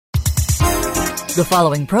The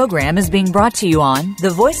following program is being brought to you on the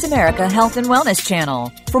Voice America Health and Wellness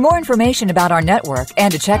Channel. For more information about our network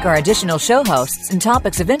and to check our additional show hosts and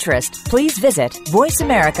topics of interest, please visit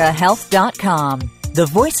voiceamericahealth.com. The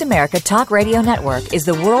Voice America Talk Radio Network is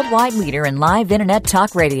the worldwide leader in live Internet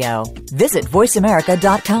talk radio. Visit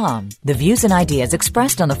voiceamerica.com. The views and ideas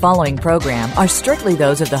expressed on the following program are strictly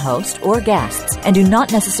those of the host or guests and do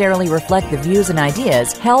not necessarily reflect the views and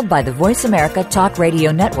ideas held by the Voice America Talk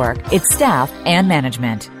Radio Network, its staff, and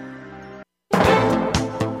management.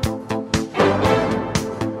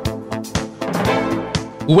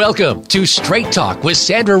 Welcome to Straight Talk with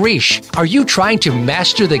Sandra Reish. Are you trying to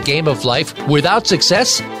master the game of life without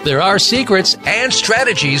success? There are secrets and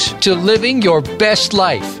strategies to living your best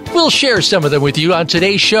life. We'll share some of them with you on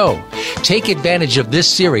today's show. Take advantage of this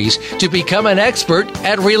series to become an expert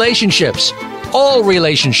at relationships. All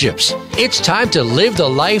relationships. It's time to live the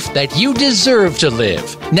life that you deserve to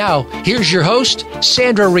live. Now, here's your host,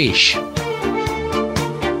 Sandra Reish.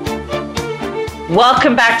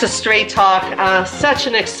 Welcome back to Straight Talk. Such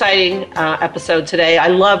an exciting episode today. I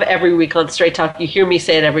love every week on Straight Talk. You hear me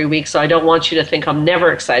say it every week, so I don't want you to think I'm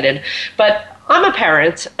never excited. But I'm a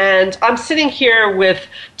parent, and I'm sitting here with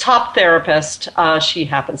top therapist. She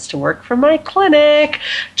happens to work for my clinic,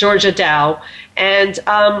 Georgia Dow. And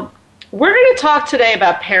we're going to talk today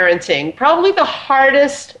about parenting, probably the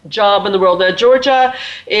hardest job in the world. Now, Georgia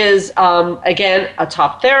is, again, a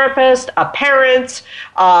top therapist, a parent,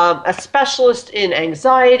 a specialist in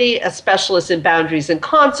anxiety, a specialist in boundaries and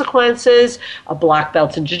consequences, a black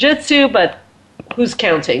belt in jiu-jitsu, but who's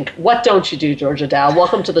counting? What don't you do, Georgia Dow?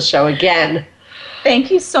 Welcome to the show again.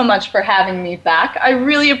 Thank you so much for having me back. I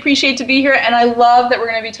really appreciate to be here, and I love that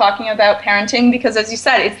we're going to be talking about parenting because, as you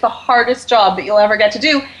said, it's the hardest job that you'll ever get to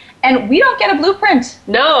do. And we don't get a blueprint.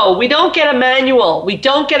 No, we don't get a manual. We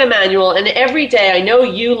don't get a manual. And every day, I know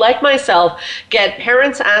you, like myself, get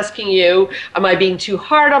parents asking you, am I being too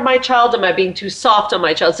hard on my child? Am I being too soft on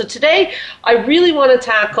my child? So today, I really want to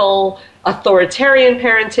tackle authoritarian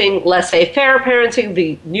parenting, laissez-faire parenting,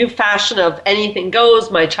 the new fashion of anything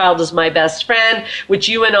goes, my child is my best friend, which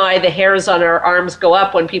you and I, the hairs on our arms go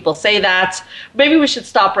up when people say that. Maybe we should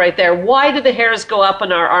stop right there. Why do the hairs go up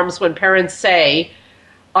on our arms when parents say,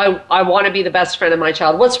 I want to be the best friend of my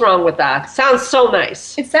child? What's wrong with that? Sounds so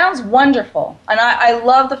nice. It sounds wonderful. And I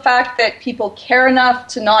love the fact that people care enough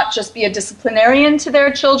to not just be a disciplinarian to their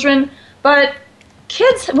children, but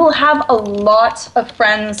kids will have a lot of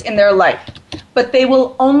friends in their life, but they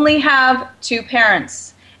will only have two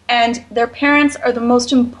parents. And their parents are the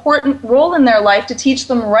most important role in their life to teach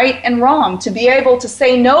them right and wrong, to be able to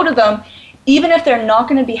say no to them, even if they're not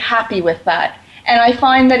going to be happy with that. And I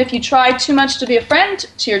find that if you try too much to be a friend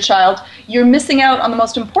to your child, you're missing out on the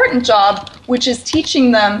most important job, which is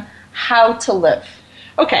teaching them how to live.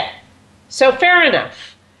 Okay, so fair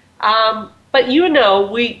enough. But you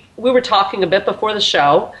know, we were talking a bit before the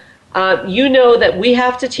show. You know that we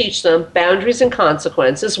have to teach them boundaries and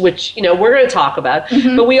consequences, which, you know, we're going to talk about.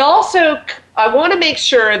 Mm-hmm. But we also, I want to make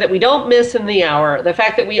sure that we don't miss in the hour the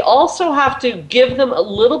fact that we also have to give them a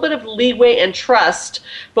little bit of leeway and trust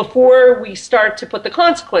before we start to put the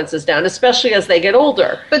consequences down, especially as they get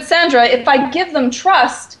older. But Sandra, if I give them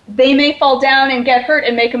trust, they may fall down and get hurt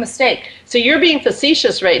and make a mistake. So you're being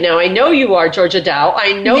facetious right now. I know you are, Georgia Dow.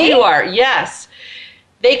 I know Me? you are, yes.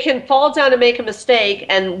 They can fall down and make a mistake,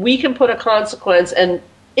 and we can put a consequence. And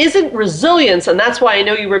isn't resilience, and that's why I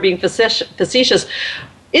know you were being facetious,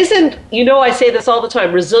 isn't, you know, I say this all the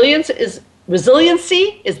time,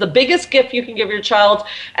 resiliency is the biggest gift you can give your child.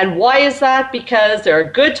 And why is that? Because there are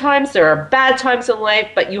good times, there are bad times in life,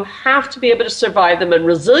 but you have to be able to survive them. And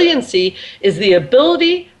resiliency is the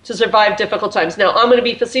ability to survive difficult times. Now, I'm going to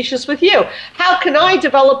be facetious with you. How can I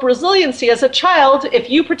develop resiliency as a child if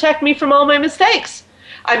you protect me from all my mistakes?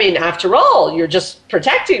 I mean, after all, you're just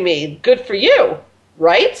protecting me. Good for you,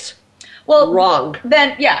 right? Well, wrong.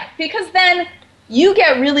 Then, yeah, because then you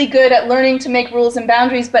get really good at learning to make rules and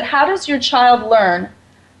boundaries, but how does your child learn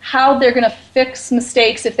how they're going to fix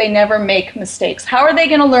mistakes if they never make mistakes? How are they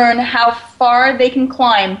going to learn how far they can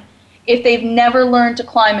climb if they've never learned to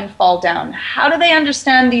climb and fall down? How do they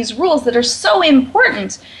understand these rules that are so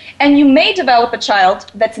important? And you may develop a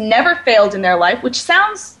child that's never failed in their life, which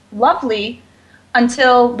sounds lovely,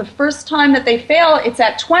 until the first time that they fail, it's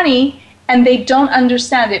at 20, and they don't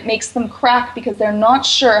understand. It makes them crack because they're not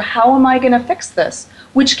sure, how am I going to fix this?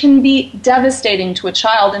 Which can be devastating to a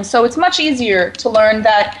child. And so it's much easier to learn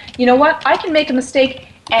that, you know what, I can make a mistake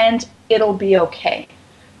and it'll be okay.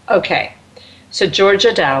 Okay. So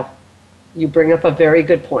Georgia Dow, you bring up a very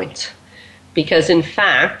good point. Because in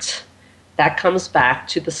fact, that comes back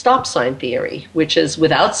to the stop sign theory, which is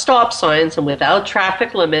without stop signs and without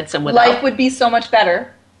traffic limits and without... Life would be so much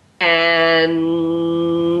better.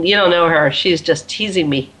 And you don't know her. She's just teasing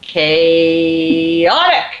me.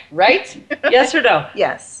 Chaotic, right? Yes or no?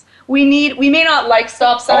 Yes. We may not like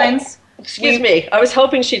stop signs. Excuse me. I was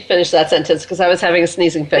hoping she'd finish that sentence because I was having a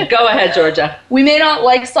sneezing fit. Go ahead, Georgia. We may not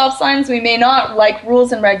like stop signs. We may not like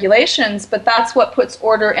rules and regulations, but that's what puts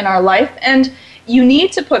order in our life. And you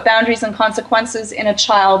need to put boundaries and consequences in a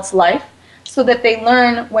child's life so that they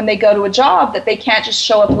learn when they go to a job that they can't just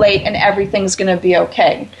show up late and everything's going to be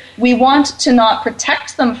okay. We want to not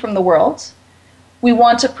protect them from the world. We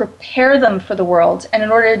want to prepare them for the world. And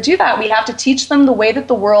in order to do that, we have to teach them the way that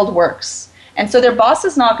the world works. And so their boss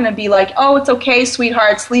is not going to be like, oh, it's okay,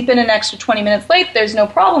 sweetheart, sleep in an extra 20 minutes late. There's no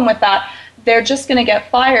problem with that. They're just going to get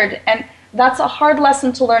fired. And that's a hard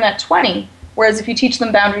lesson to learn at 20. Whereas if you teach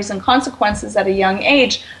them boundaries and consequences at a young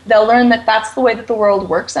age, they'll learn that that's the way that the world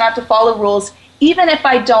works and I have to follow rules even if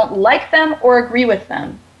I don't like them or agree with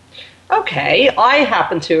them. Okay, I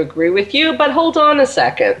happen to agree with you, but hold on a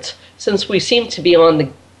second. Since we seem to be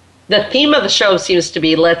on the theme of the show seems to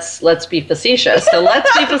be let's be facetious. So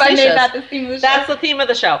let's be facetious. I made that the theme of the show. That's the theme of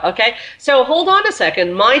the show, okay? So hold on a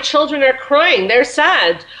second. My children are crying. They're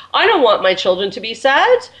sad. I don't want my children to be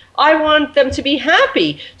sad. I want them to be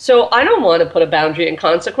happy. So I don't want to put a boundary and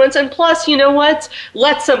consequence. And plus, you know what?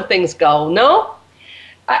 Let some things go, no?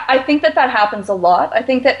 I think that happens a lot. I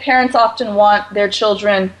think that parents often want their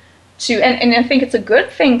children to, and I think it's a good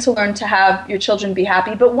thing to learn to have your children be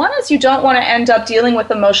happy, but one is you don't want to end up dealing with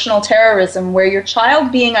emotional terrorism where your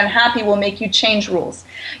child being unhappy will make you change rules.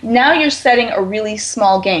 Now you're setting a really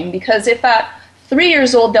small game, because if at 3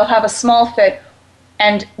 years old they'll have a small fit,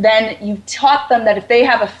 and then you taught them that if they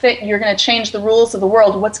have a fit, you're going to change the rules of the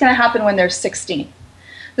world, what's going to happen when they're 16?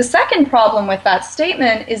 The second problem with that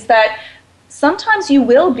statement is that sometimes you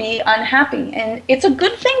will be unhappy, and it's a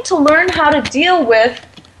good thing to learn how to deal with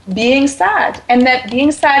being sad, and that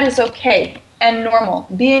being sad is okay and normal.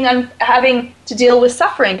 Having to deal with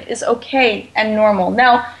suffering is okay and normal.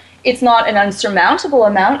 Now, it's not an unsurmountable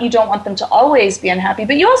amount. You don't want them to always be unhappy,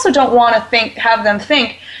 but you also don't want to have them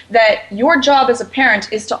think that your job as a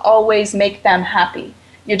parent is to always make them happy.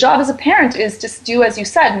 Your job as a parent is to do, as you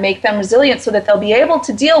said, make them resilient so that they'll be able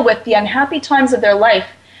to deal with the unhappy times of their life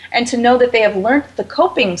and to know that they have learned the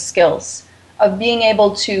coping skills of being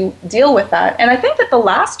able to deal with that. And I think that the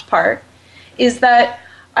last part is that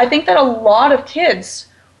I think that a lot of parents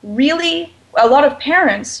really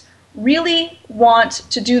want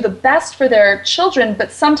to do the best for their children,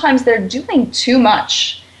 but sometimes they're doing too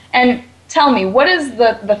much. And tell me, what is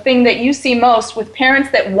the thing that you see most with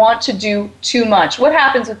parents that want to do too much? What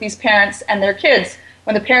happens with these parents and their kids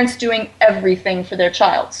when the parent's doing everything for their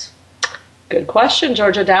child? Good question,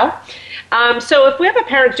 Georgia Dow. So if we have a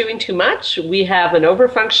parent doing too much, we have an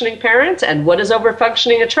over-functioning parent. And what does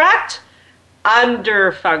over-functioning attract?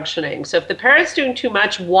 Under-functioning. So if the parent's doing too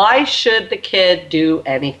much, why should the kid do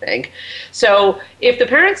anything? So if the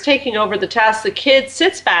parent's taking over the task, the kid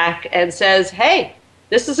sits back and says, hey,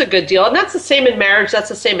 this is a good deal. And that's the same in marriage. That's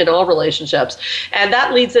the same in all relationships. And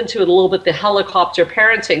that leads into a little bit the helicopter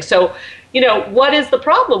parenting. So, what is the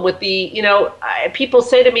problem with people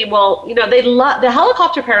say to me, well, the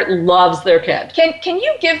helicopter parent loves their kid. Can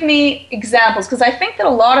you give me examples? Because I think that a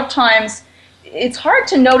lot of times it's hard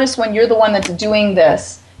to notice when you're the one that's doing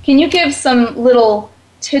this. Can you give some little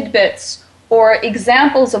tidbits or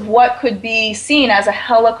examples of what could be seen as a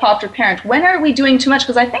helicopter parent? When are we doing too much?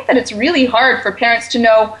 Because I think that it's really hard for parents to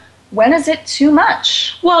know, when is it too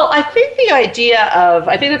much? Well, I think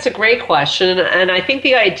that's a great question, and I think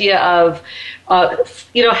the idea of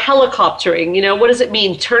helicoptering, what does it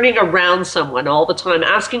mean? Turning around someone all the time,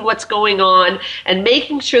 asking what's going on, and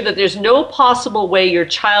making sure that there's no possible way your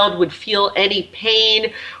child would feel any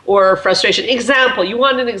pain or frustration. Example, you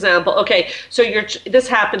want an example? Okay, so this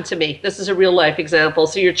happened to me. This is a real life example.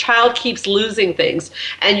 So your child keeps losing things,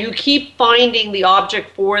 and you keep finding the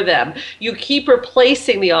object for them. You keep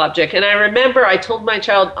replacing the object. And I remember I told my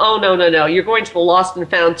child, oh, no, you're going to the lost and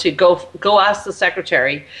found to go ask the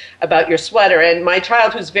secretary about your sweater. And my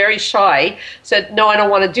child, who's very shy, said, no, I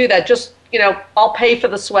don't want to do that. Just, I'll pay for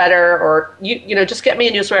the sweater, or, just get me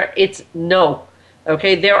a new sweater. It's no.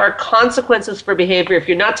 Okay, there are consequences for behavior. If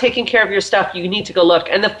you're not taking care of your stuff, you need to go look.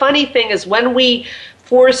 And the funny thing is, when we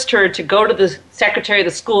forced her to go to the secretary of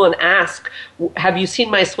the school and ask, have you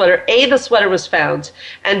seen my sweater? A, the sweater was found.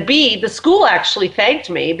 And B, the school actually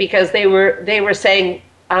thanked me because they were saying,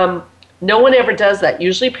 No one ever does that.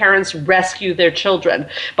 Usually parents rescue their children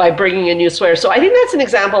by bringing in new swear. So I think that's an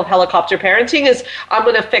example of helicopter parenting is I'm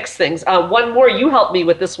going to fix things. One more, you helped me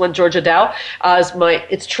with this one, Georgia Dow.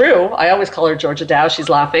 It's true. I always call her Georgia Dow. She's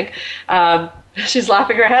laughing. She's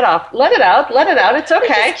laughing her head off. Let it out. It's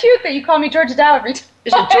okay. It's cute that you call me Georgia Dow every time.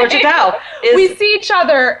 Georgia Dow. We see each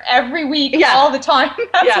other every week, all the time.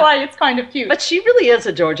 That's why it's kind of cute. But she really is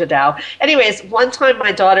a Georgia Dow. Anyways, one time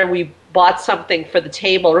my daughter, we bought something for the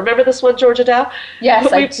table. Remember this one, Georgia Dow?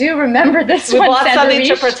 Yes, I do remember this one. We bought something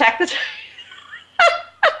to protect the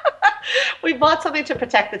We bought something to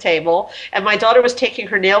protect the table, and my daughter was taking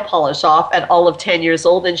her nail polish off at all of 10 years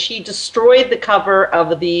old, and she destroyed the cover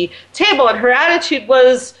of the table, and her attitude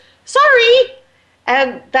was, sorry.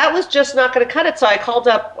 And that was just not going to cut it. So I called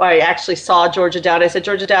up, I actually saw Georgia Dow, and I said,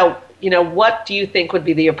 Georgia Dow, what do you think would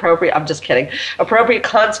be the appropriate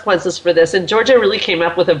consequences for this? And Georgia really came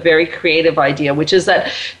up with a very creative idea, which is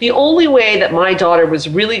that the only way that my daughter was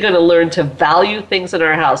really going to learn to value things in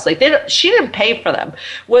our house, she didn't pay for them,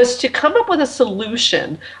 was to come up with a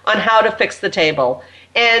solution on how to fix the table.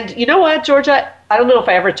 And you know what, Georgia? I don't know if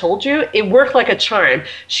I ever told you, it worked like a charm.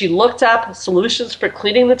 She looked up solutions for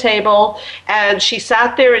cleaning the table, and she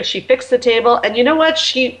sat there and she fixed the table. And you know what?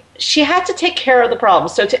 She had to take care of the problem.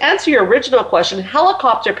 So to answer your original question,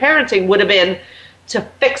 helicopter parenting would have been to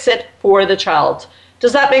fix it for the child.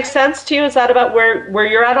 Does that make sense to you? Is that about where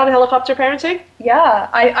you're at on helicopter parenting? Yeah,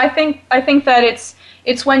 I think that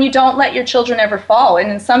it's when you don't let your children ever fall,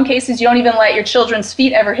 and in some cases you don't even let your children's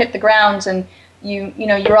feet ever hit the ground, and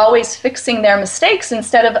you're always fixing their mistakes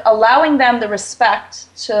instead of allowing them the respect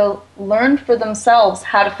to learn for themselves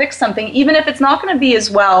how to fix something, even if it's not going to be as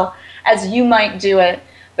well as you might do it.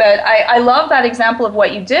 But I love that example of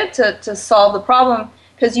what you did to solve the problem,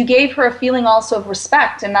 because you gave her a feeling also of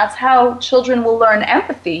respect, and that's how children will learn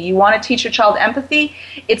empathy. You want to teach your child empathy,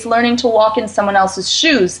 it's learning to walk in someone else's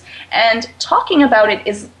shoes. And talking about it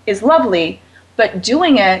is lovely, but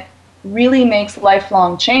doing it really makes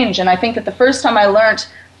lifelong change. And I think that the first time I learned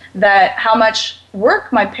that how much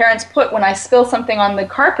work my parents put when I spill something on the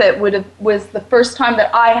carpet was the first time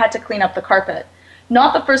that I had to clean up the carpet,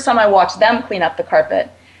 not the first time I watched them clean up the carpet.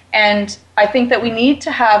 And I think that we need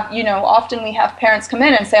to have, often we have parents come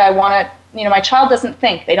in and say, my child doesn't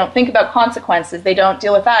think. They don't think about consequences. They don't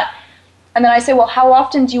deal with that. And then I say, well, how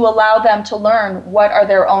often do you allow them to learn what are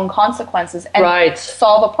their own consequences and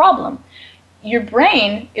solve a problem? Your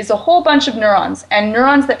brain is a whole bunch of neurons, and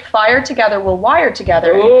neurons that fire together will wire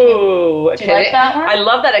together. Ooh, do you like that one? I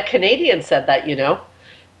love that a Canadian said that,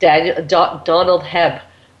 Donald Hebb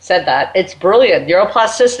said that. It's brilliant.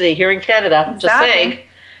 Neuroplasticity here in Canada. Exactly. Just saying.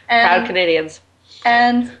 Proud Canadians.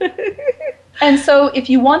 And so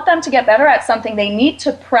if you want them to get better at something, they need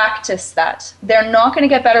to practice that. They're not going to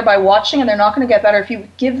get better by watching, and they're not going to get better if you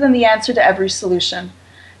give them the answer to every solution.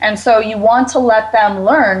 And so you want to let them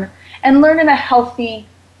learn, and learn in a healthy,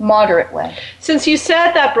 moderate way. Since you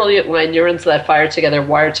said that brilliant line, neurons that fire together,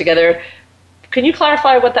 wire together, can you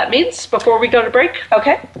clarify what that means before we go to break?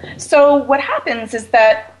 Okay. So what happens is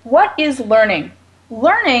that, what is learning?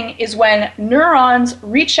 Learning is when neurons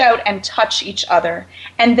reach out and touch each other,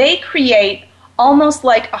 and they create almost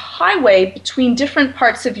like a highway between different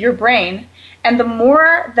parts of your brain. And the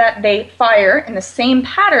more that they fire in the same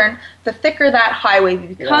pattern, the thicker that highway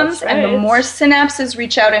becomes, and the more synapses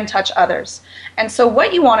reach out and touch others. And so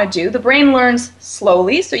what you want to do, the brain learns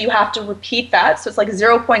slowly, so you have to repeat that. So it's like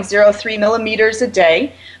 0.03 millimeters a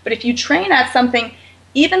day. But if you train at something,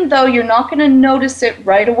 even though you're not going to notice it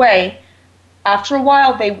right away, after a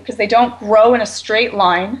while, because they don't grow in a straight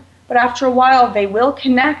line, but after a while they will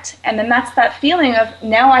connect, and then that's that feeling of,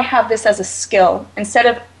 now I have this as a skill instead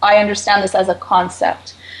of I understand this as a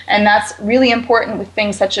concept. And that's really important with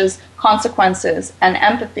things such as consequences and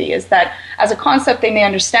empathy, is that as a concept they may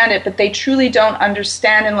understand it, but they truly don't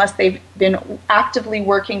understand unless they've been actively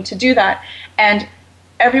working to do that. And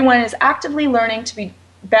everyone is actively learning to be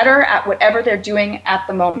better at whatever they're doing at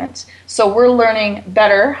the moment. So we're learning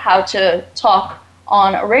better how to talk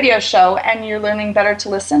on a radio show, and you're learning better to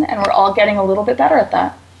listen, and we're all getting a little bit better at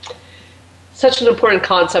that. Such an important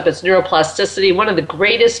concept is neuroplasticity. One of the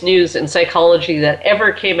greatest news in psychology that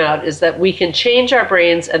ever came out is that we can change our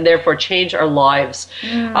brains and therefore change our lives.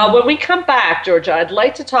 When we come back, Georgia, I'd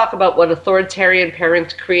like to talk about what authoritarian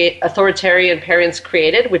parents created,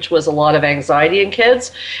 which was a lot of anxiety in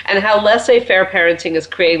kids, and how laissez-faire parenting is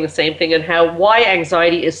creating the same thing, and why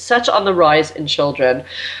anxiety is such on the rise in children.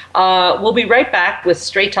 We'll be right back with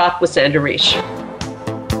Straight Talk with Sandra Reich.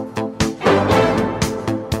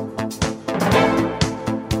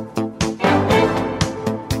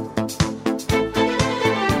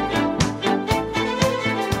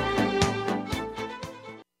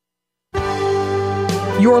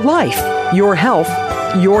 your life, your health,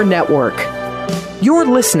 your network. You're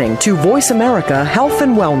listening to Voice America Health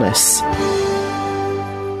and Wellness.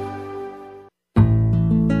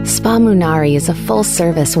 Spa Munari is a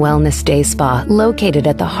full-service wellness day spa located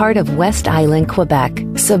at the heart of West Island, Quebec.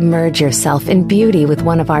 Submerge yourself in beauty with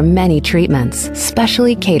one of our many treatments,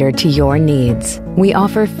 specially catered to your needs. We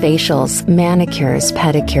offer facials, manicures,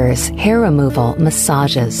 pedicures, hair removal,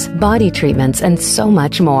 massages, body treatments, and so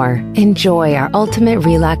much more. Enjoy our ultimate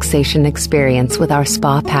relaxation experience with our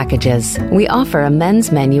spa packages. We offer a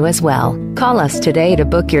men's menu as well. Call us today to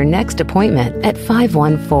book your next appointment at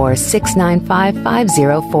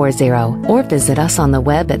 514-695-5040 or visit us on the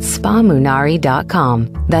web at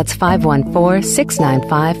spamunari.com. That's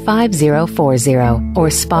 514-695-5040 or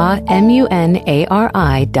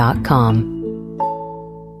spamunari.com.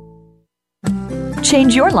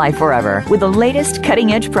 Change your life forever with the latest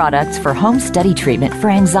cutting-edge products for home study treatment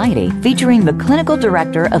for anxiety, featuring the clinical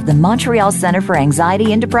director of the Montreal Center for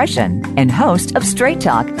Anxiety and Depression and host of Straight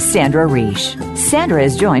Talk, Sandra Reish. Sandra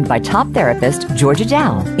is joined by top therapist Georgia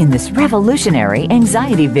Dow in this revolutionary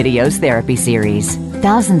anxiety videos therapy series.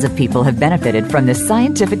 Thousands of people have benefited from this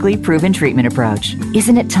scientifically proven treatment approach.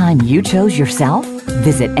 Isn't it time you chose yourself?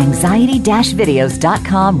 Visit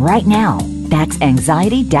anxiety-videos.com right now. That's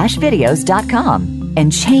anxiety-videos.com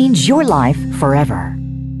and change your life forever.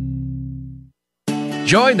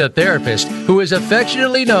 Join the therapist who is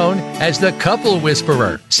affectionately known as the Couple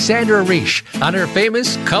Whisperer, Sandra Reish, on her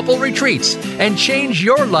famous couple retreats and change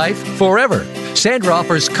your life forever. Sandra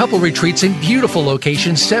offers couple retreats in beautiful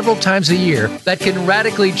locations several times a year that can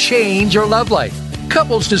radically change your love life.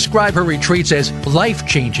 Couples describe her retreats as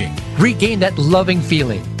life-changing. Regain that loving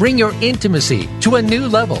feeling, bring your intimacy to a new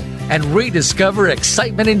level, and rediscover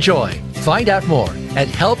excitement and joy. Find out more at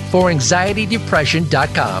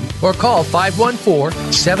helpforanxietydepression.com or call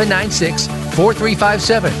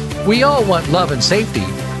 514-796-4357. We all want love and safety.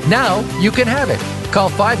 Now you can have it. Call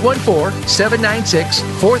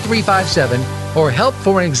 514-796-4357 or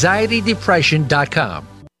helpforanxietydepression.com.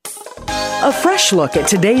 A fresh look at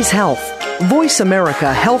today's health. Voice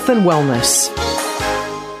America Health and Wellness.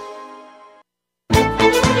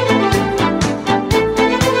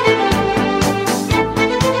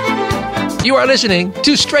 You are listening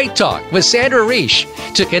to Straight Talk with Sandra Reish.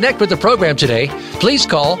 To connect with the program today, please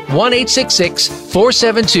call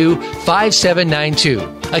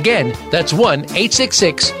 1-866-472-5792. Again, that's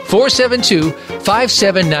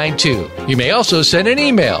 1-866-472-5792. You may also send an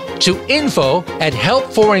email to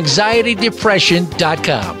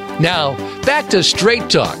info@helpforanxietydepression.com. Now, back to Straight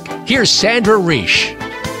Talk. Here's Sandra Reish.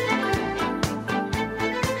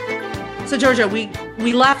 So, Georgia, we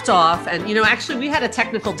left off, and, actually we had a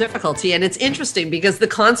technical difficulty, and it's interesting because the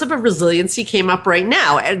concept of resiliency came up right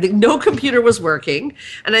now, and no computer was working,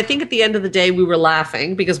 and I think at the end of the day we were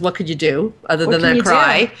laughing because what could you do other than that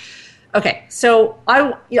cry? Okay, so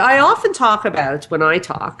I often talk about, when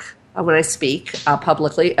I speak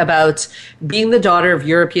publicly, about being the daughter of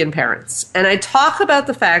European parents. And I talk about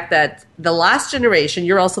the fact that the last generation,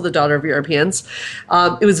 you're also the daughter of Europeans,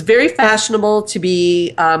 it was very fashionable to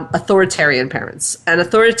be authoritarian parents. And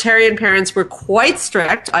authoritarian parents were quite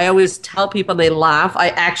strict. I always tell people, and they laugh, I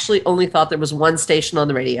actually only thought there was one station on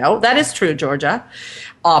the radio. That is true, Georgia.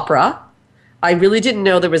 Opera. I really didn't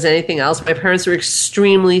know there was anything else. My parents were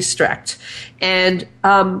extremely strict. And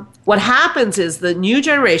what happens is the new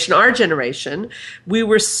generation, our generation, we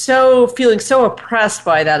were feeling so oppressed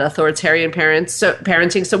by that authoritarian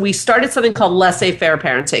parenting. So we started something called laissez-faire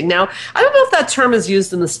parenting. Now, I don't know if that term is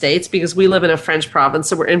used in the States because we live in a French province,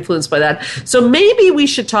 so we're influenced by that. So maybe we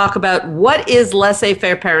should talk about what is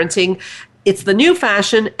laissez-faire parenting. It's the new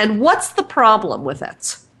fashion, and what's the problem with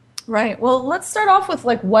it? Right. Well, let's start off with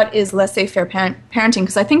what is laissez-faire parenting,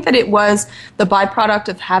 because I think that it was the byproduct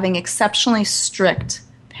of having exceptionally strict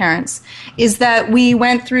parents, is that we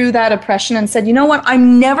went through that oppression and said, you know what,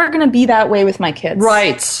 I'm never going to be that way with my kids.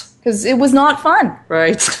 Right. Because it was not fun.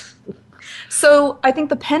 Right. So I think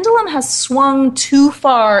the pendulum has swung too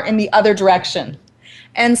far in the other direction.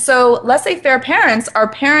 And so laissez-faire parents are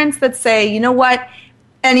parents that say, you know what,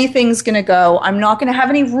 anything's going to go. I'm not going to have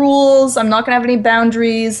any rules. I'm not going to have any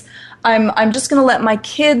boundaries. I'm just going to let my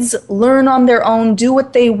kids learn on their own, do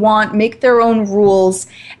what they want, make their own rules,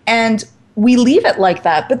 and we leave it like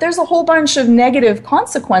that. But there's a whole bunch of negative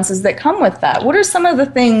consequences that come with that. What are some of the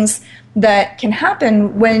things that can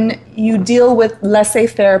happen when you deal with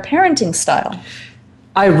laissez-faire parenting style?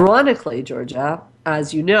 Ironically, Georgia,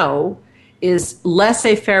 as you know, is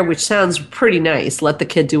laissez-faire, which sounds pretty nice, let the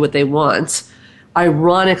kid do what they want,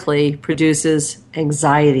 ironically produces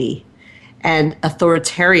anxiety, and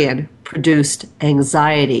authoritarian produced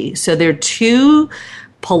anxiety. So they're two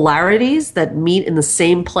polarities that meet in the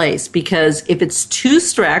same place, because if it's too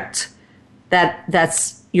strict,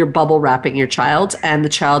 that's you're bubble wrapping your child, and the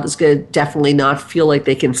child is going to definitely not feel like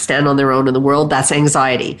they can stand on their own in the world. That's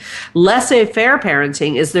anxiety. Laissez-faire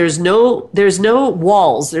parenting is there's no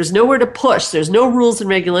walls, there's nowhere to push, there's no rules and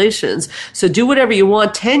regulations. So do whatever you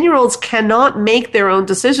want. 10-year-olds cannot make their own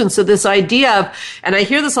decisions. So this idea of, and I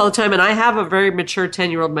hear this all the time, and I have a very mature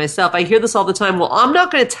 10-year-old myself. I hear this all the time. Well, I'm not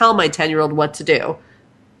going to tell my 10-year-old what to do.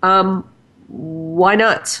 Why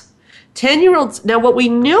not? 10-year-olds, now what we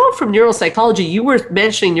know from neuropsychology, you were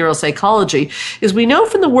mentioning neuropsychology, is we know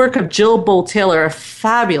from the work of Jill Bolt-Taylor, a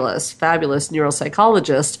fabulous, fabulous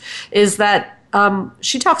neuropsychologist, is that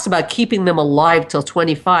she talks about keeping them alive till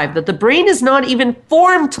 25, that the brain is not even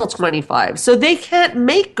formed till 25, so they can't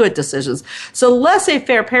make good decisions. So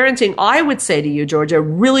laissez-faire parenting, I would say to you, Georgia,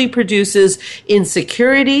 really produces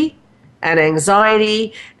insecurity and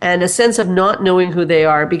anxiety and a sense of not knowing who they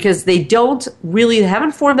are, because they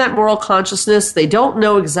haven't formed that moral consciousness. They don't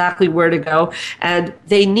know exactly where to go, and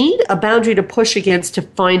they need a boundary to push against to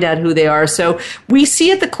find out who they are. So we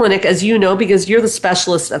see at the clinic, as you know, because you're the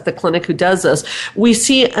specialist at the clinic who does this, we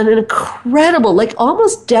see an incredible, like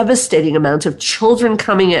almost devastating amount of children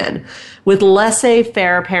coming in with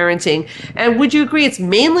laissez-faire parenting. And would you agree it's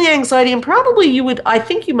mainly anxiety, and probably I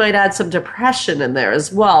think you might add some depression in there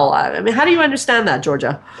as well. I mean, how do you understand that,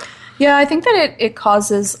 Georgia? Yeah, I think that it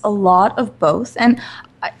causes a lot of both. And,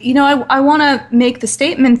 I want to make the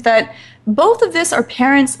statement that both of this are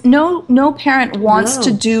parents. No parent wants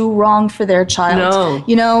to do wrong for their child.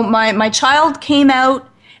 No. My child came out,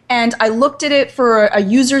 and I looked at it for a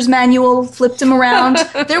user's manual, flipped him around.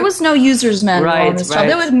 There was no user's manual on this child.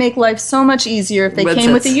 It would make life so much easier if they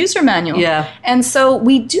came with a user manual. Yeah. And so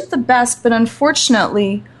we do the best, but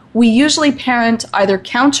unfortunately, we usually parent either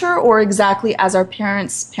counter or exactly as our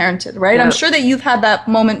parents parented, right? Yeah. I'm sure that you've had that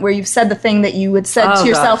moment where you've said the thing that you had said to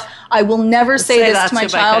yourself, I will never say this to my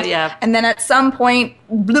child. Yeah. And then at some point,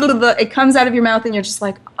 it comes out of your mouth and you're just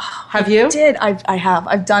like, oh, have you? I have.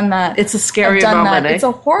 I've done that. It's a scary moment. It's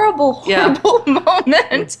a horrible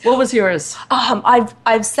moment. What was yours?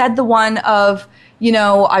 I've said the one of,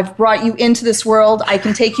 I've brought you into this world. I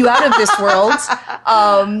can take you out of this world.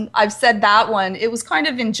 I've said that one. It was kind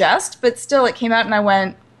of in jest, but still it came out and I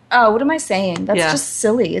went, oh, what am I saying? That's just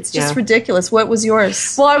silly. It's just ridiculous. What was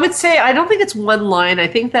yours? Well, I would say I don't think it's one line. I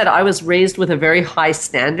think that I was raised with a very high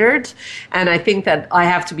standard, and I think that I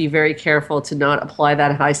have to be very careful to not apply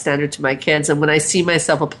that high standard to my kids. And when I see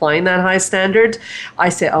myself applying that high standard, I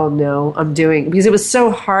say, oh no, because it was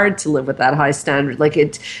so hard to live with that high standard. Like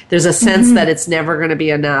there's a sense that it's never going to be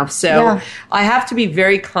enough. So I have to be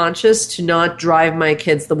very conscious to not drive my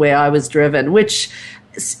kids the way I was driven, which,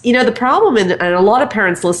 the problem, and a lot of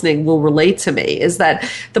parents listening will relate to me, is that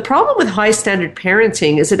the problem with high standard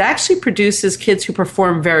parenting is it actually produces kids who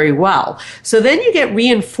perform very well. So then you get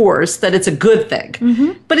reinforced that it's a good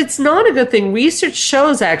thing. But it's not a good thing. Research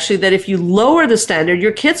shows actually that if you lower the standard,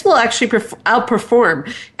 your kids will actually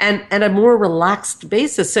outperform and at a more relaxed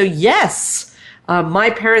basis. So yes, my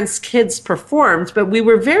parents' kids performed, but we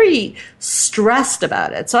were very stressed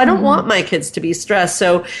about it. So I don't want my kids to be stressed.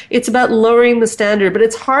 So it's about lowering the standard, but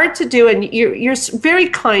it's hard to do. And you're very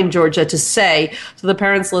kind, Georgia, to say to the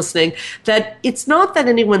parents listening that it's not that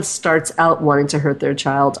anyone starts out wanting to hurt their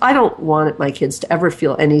child. I don't want my kids to ever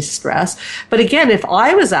feel any stress. But again, if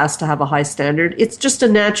I was asked to have a high standard, it's just a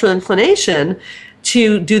natural inclination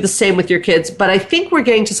to do the same with your kids. But I think we're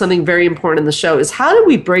getting to something very important in the show, is how do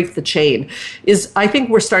we break the chain? I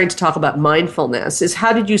think we're starting to talk about mindfulness, is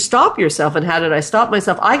how did you stop yourself and how did I stop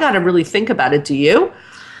myself? I got to really think about it. Do you?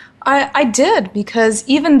 I did, because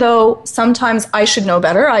even though sometimes I should know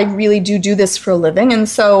better, I really do this for a living, and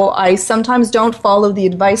so I sometimes don't follow the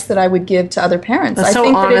advice that I would give to other parents. That's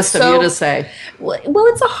so honest of you to say. Well,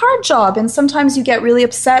 it's a hard job, and sometimes you get really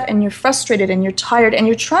upset, and you're frustrated, and you're tired, and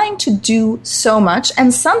you're trying to do so much,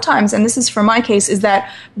 and sometimes, and this is for my case, is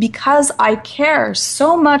that because I care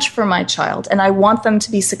so much for my child, and I want them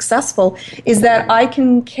to be successful, is that I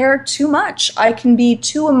can care too much. I can be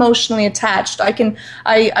too emotionally attached.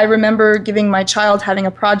 I remember giving my child having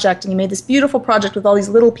a project, and he made this beautiful project with all these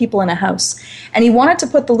little people in a house. And he wanted to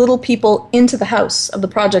put the little people into the house of the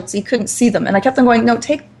project so he couldn't see them. And I kept on going, no,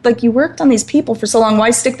 you worked on these people for so long,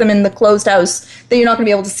 why stick them in the closed house that you're not going to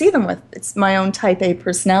be able to see them with? It's my own type A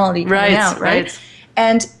personality coming out, right?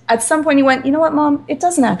 And at some point he went, you know what, Mom, it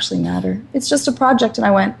doesn't actually matter. It's just a project. And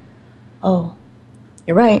I went, oh,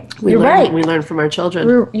 you're right. We learn from our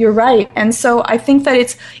children. You're right. And so I think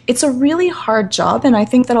that it's a really hard job, and I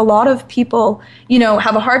think that a lot of people,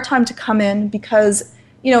 have a hard time to come in because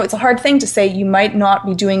it's a hard thing to say you might not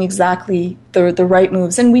be doing exactly the right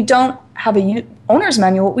moves. And we don't have a owner's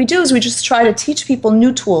manual. What we do is we just try to teach people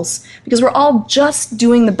new tools because we're all just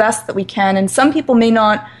doing the best that we can. And some people may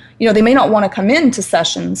not, they may not want to come into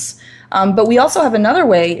sessions. But we also have another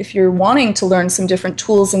way if you're wanting to learn some different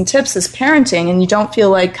tools and tips as parenting and you don't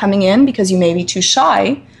feel like coming in because you may be too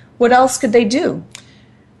shy. What else could they do?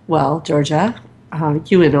 Well, Georgia,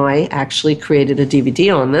 you and I actually created a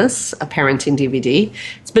DVD on this, a parenting DVD.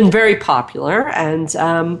 It's been very popular, and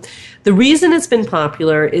the reason it's been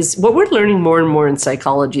popular is what we're learning more and more in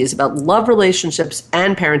psychology is about love relationships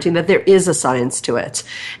and parenting, that there is a science to it.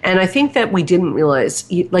 And I think that we didn't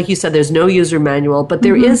realize, like you said, there's no user manual, but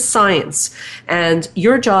there is science. And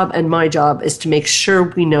your job and my job is to make sure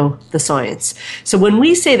we know the science. So when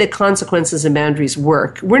we say that consequences and boundaries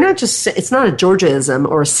work, we're not just, it's not a Georgiaism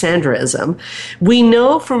or a Sandraism. We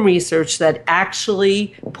know from research that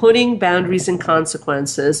actually putting boundaries and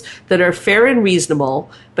consequences that are fair and reasonable,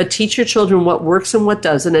 but teach your children what works and what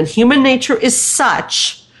doesn't. And human nature is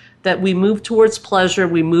such that we move towards pleasure,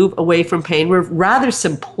 we move away from pain. We're rather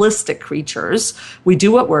simplistic creatures. We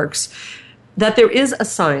do what works. That there is a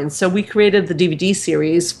science. So we created the DVD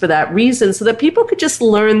series for that reason, so that people could just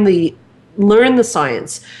learn the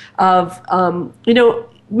science of,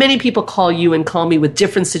 many people call you and call me with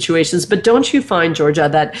different situations, but don't you find, Georgia,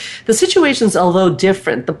 that the situations, although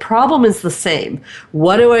different, the problem is the same?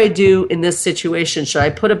 What do I do in this situation? Should I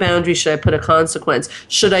put a boundary? Should I put a consequence?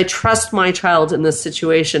 Should I trust my child in this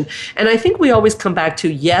situation? And I think we always come back to,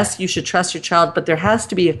 yes, you should trust your child, but there has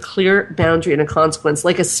to be a clear boundary and a consequence,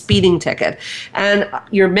 like a speeding ticket. And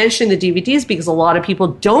you're mentioning the DVDs because a lot of people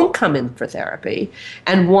don't come in for therapy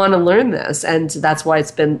and want to learn this. And that's why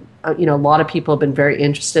it's been a lot of people have been very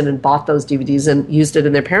interested and bought those DVDs and used it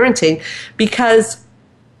in their parenting because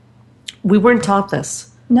we weren't taught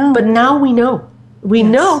this. No. But now we know. We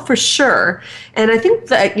know for sure. And I think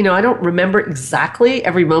that, I don't remember exactly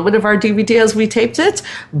every moment of our DVD as we taped it,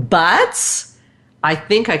 but I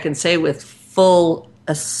think I can say with full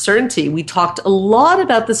certainty, we talked a lot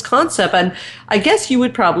about this concept. And I guess you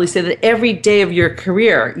would probably say that every day of your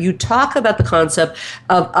career, you talk about the concept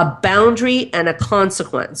of a boundary and a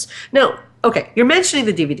consequence. Now, okay, you're mentioning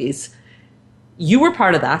the DVDs. You were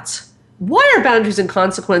part of that. Why are boundaries and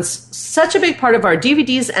consequence such a big part of our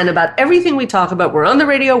DVDs and about everything we talk about? We're on the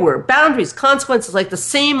radio, we're boundaries, consequences, like the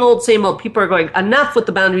same old. People are going, enough with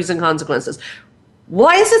the boundaries and consequences.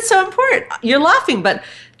 Why is it so important? You're laughing, but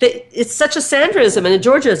it's such a Sandraism and a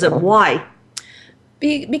Georgiaism. Why?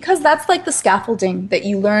 Because that's like the scaffolding that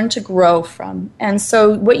you learn to grow from. And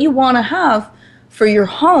so what you want to have for your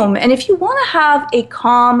home, and if you want to have a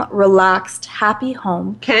calm, relaxed, happy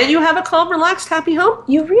home. Can you have a calm, relaxed, happy home?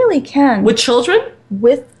 You really can. With children?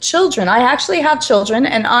 With children. I actually have children,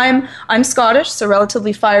 and I'm Scottish, so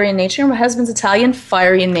relatively fiery in nature. My husband's Italian,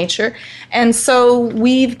 fiery in nature. And so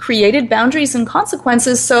we've created boundaries and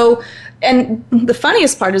consequences. And the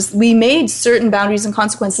funniest part is we made certain boundaries and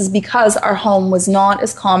consequences because our home was not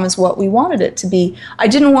as calm as what we wanted it to be. I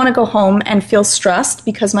didn't want to go home and feel stressed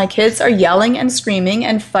because my kids are yelling and screaming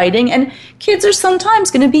and fighting, and kids are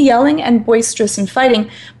sometimes going to be yelling and boisterous and fighting,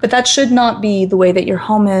 but that should not be the way that your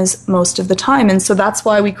home is most of the time. And so that's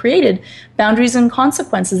why we created boundaries and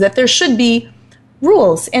consequences, that there should be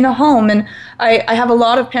rules in a home. And I have a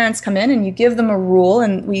lot of parents come in and you give them a rule,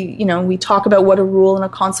 and we talk about what a rule and a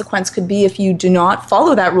consequence could be if you do not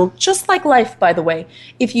follow that rule. Just like life, by the way.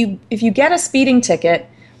 If you get a speeding ticket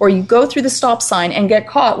or you go through the stop sign and get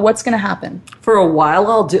caught, what's going to happen? For a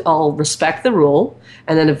while, I'll respect the rule,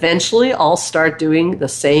 and then eventually I'll start doing the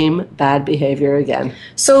same bad behavior again.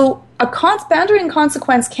 So a boundary and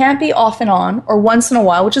consequence can't be off and on or once in a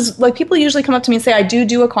while, which is like people usually come up to me and say, I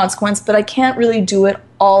do a consequence, but I can't really do it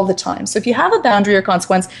all the time. So if you have a boundary or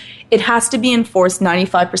consequence, it has to be enforced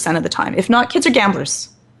 95% of the time. If not, kids are gamblers.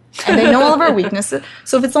 And they know all of our weaknesses.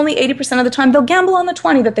 So if it's only 80% of the time, they'll gamble on the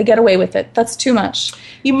 20 that they get away with it. That's too much.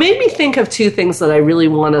 You made me think of two things that I really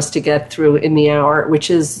want us to get through in the hour,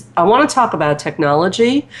 which is I want to talk about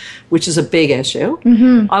technology, which is a big issue.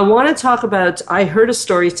 Mm-hmm. I want to talk about, I heard a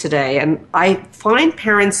story today, and I find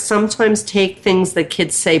parents sometimes take things that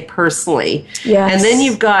kids say personally. Yes. And then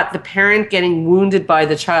you've got the parent getting wounded by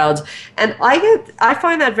the child. And I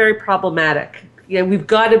find that very problematic. We've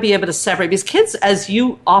got to be able to separate, because kids, as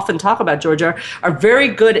you often talk about, Georgia, are very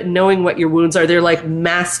good at knowing what your wounds are. They're like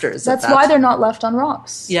masters. That's why they're not left on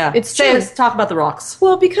rocks. Yeah. Let's talk about the rocks.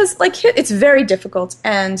 Well, because it's very difficult,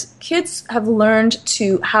 and kids have learned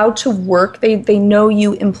how to work. They know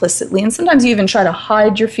you implicitly, and sometimes you even try to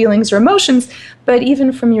hide your feelings or emotions, but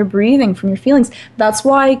even from your breathing, from your feelings. That's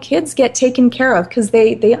why kids get taken care of, because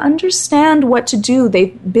they understand what to do.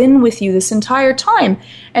 They've been with you this entire time.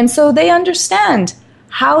 And so they understand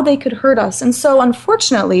how they could hurt us. And so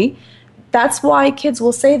unfortunately, that's why kids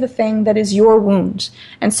will say the thing that is your wound.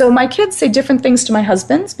 And so my kids say different things to my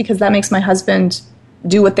husband, because that makes my husband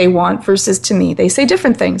do what they want, versus to me. They say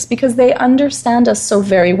different things because they understand us so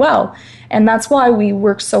very well. And that's why we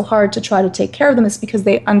work so hard to try to take care of them, is because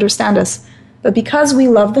they understand us. But because we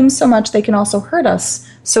love them so much, they can also hurt us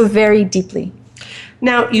so very deeply.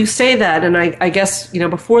 Now, you say that, and I guess,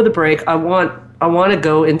 before the break, I want to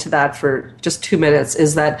go into that for just 2 minutes,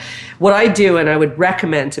 is that what I do, and I would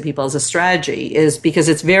recommend to people as a strategy, is because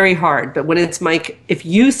it's very hard, but when it's if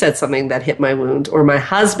you said something that hit my wound, or my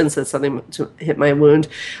husband said something to hit my wound,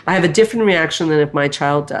 I have a different reaction than if my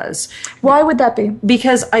child does. Why would that be?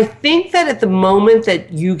 Because I think that at the moment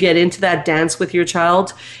that you get into that dance with your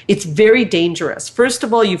child, it's very dangerous. First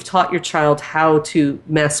of all, you've taught your child how to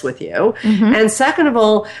mess with you. Mm-hmm. And second of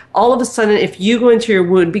all of a sudden, if you go into your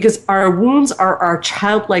wound, because our wounds are our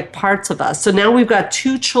childlike parts of us. So now we've got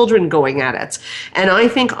two children going at it. And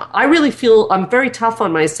I really feel I'm very tough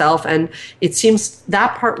on myself, and it seems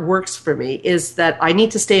that part works for me, is that I need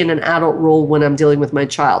to stay in an adult role when I'm dealing with my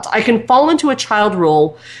child. I can fall into a child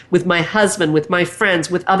role with my husband, with my friends,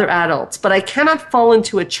 with other adults, but I cannot fall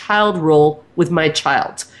into a child role with my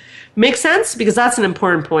child. Makes sense? Because that's an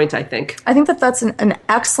important point, I think. I think that that's an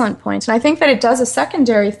excellent point. And I think that it does a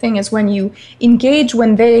secondary thing, is when you engage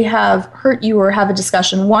when they have hurt you or have a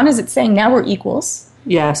discussion. One is it's saying, now we're equals.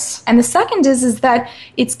 Yes. And the second is that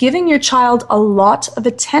it's giving your child a lot of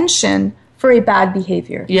attention for a bad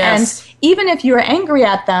behavior. Yes. And even if you're angry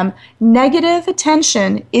at them, negative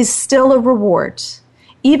attention is still a reward.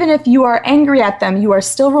 Even if you are angry at them, you are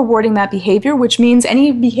still rewarding that behavior, which means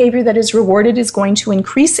any behavior that is rewarded is going to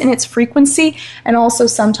increase in its frequency and also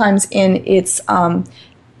sometimes in its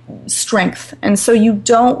strength. And so you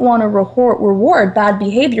don't want to reward bad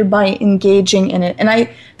behavior by engaging in it. And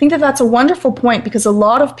I think that that's a wonderful point, because a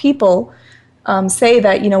lot of people say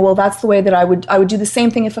that, well, that's the way that I would do the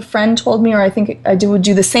same thing if a friend told me, or I think I would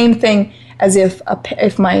do the same thing as if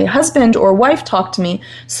my husband or wife talked to me.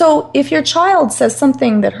 So if your child says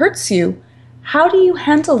something that hurts you, how do you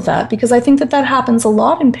handle that? Because I think that happens a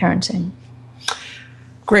lot in parenting.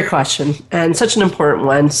 Great question, and such an important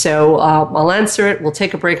one. So I'll answer it. We'll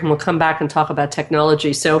take a break, and we'll come back and talk about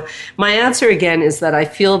technology. So my answer again is that I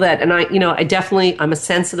feel that, and I'm a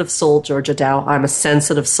sensitive soul, Georgia Dow. I'm a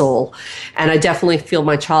sensitive soul, and I definitely feel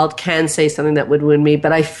my child can say something that would wound me.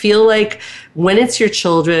 But I feel like when it's your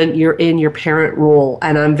children, you're in your parent role,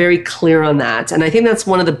 and I'm very clear on that. And I think that's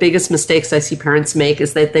one of the biggest mistakes I see parents make,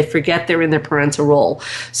 is that they forget they're in their parental role.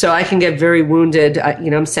 So I can get very wounded.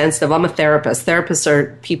 I'm sensitive. I'm a therapist. Therapists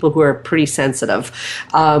are people who are pretty sensitive.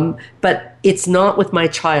 But it's not with my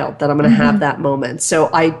child that I'm going to have that moment. So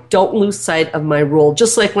I don't lose sight of my role.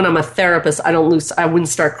 Just like when I'm a therapist, I wouldn't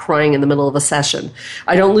start crying in the middle of a session.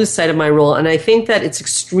 I don't lose sight of my role. And I think that it's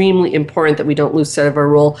extremely important that we don't lose sight of our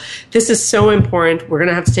role. This is so important. We're going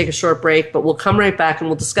to have to take a short break, but we'll come right back and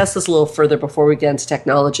we'll discuss this a little further before we get into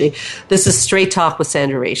technology. This is Straight Talk with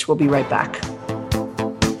Sandra Reish. We'll be right back.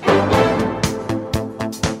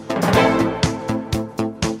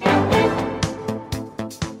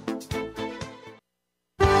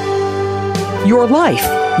 Your life,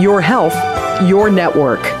 your health, your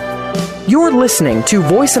network. You're listening to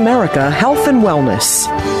Voice America Health and Wellness.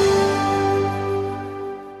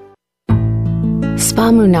 Spa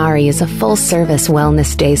Munari is a full-service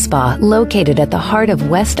wellness day spa located at the heart of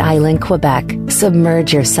West Island, Quebec.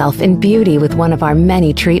 Submerge yourself in beauty with one of our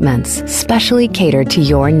many treatments, specially catered to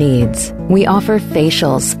your needs. We offer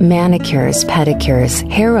facials, manicures, pedicures,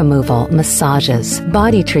 hair removal, massages,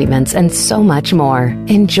 body treatments, and so much more.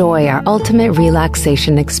 Enjoy our ultimate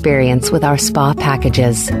relaxation experience with our spa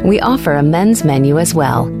packages. We offer a men's menu as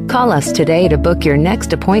well. Call us today to book your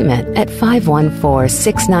next appointment at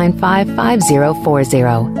 514-695-5040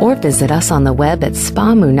 or visit us on the web at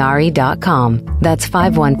spamunari.com. That's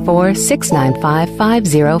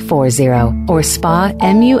 514-695-5040 or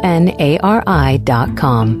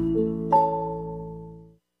spamunari.com.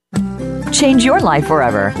 Change your life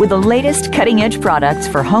forever with the latest cutting-edge products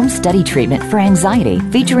for home study treatment for anxiety,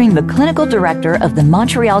 featuring the clinical director of the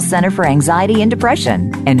Montreal Center for Anxiety and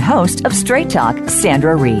Depression and host of Straight Talk,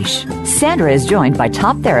 Sandra Reish. Sandra is joined by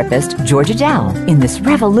top therapist Georgia Dow in this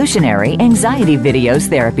revolutionary anxiety videos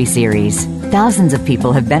therapy series. Thousands of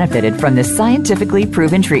people have benefited from this scientifically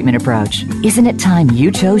proven treatment approach. Isn't it time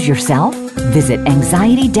you chose yourself? Visit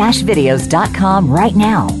anxiety-videos.com right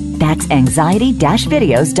now. That's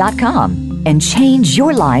anxiety-videos.com and change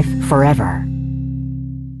your life forever.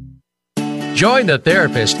 Join the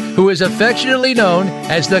therapist who is affectionately known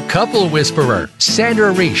as the Couple Whisperer,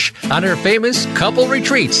 Sandra Reish, on her famous couple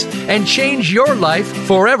retreats and change your life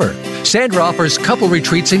forever. Sandra offers couple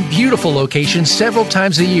retreats in beautiful locations several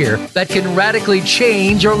times a year that can radically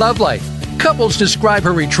change your love life. Couples describe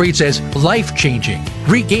her retreats as life-changing.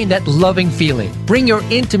 Regain that loving feeling, bring your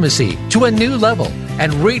intimacy to a new level,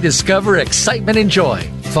 and rediscover excitement and joy.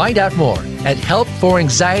 Find out more at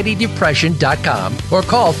helpforanxietydepression.com or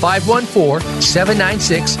call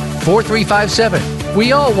 514-796-4357.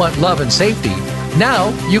 We all want love and safety. Now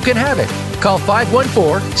you can have it. Call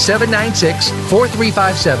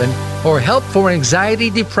 514-796-4357 or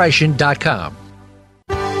helpforanxietydepression.com.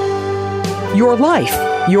 Your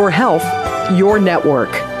life, your health, your network.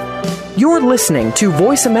 You're listening to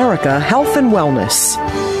Voice America Health and Wellness.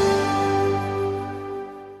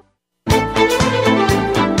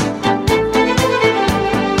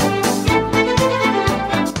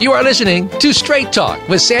 You are listening to Straight Talk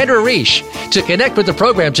with Sandra Reish. To connect with the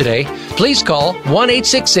program today, please call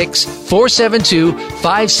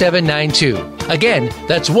 1-866-472-5792. Again,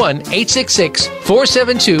 that's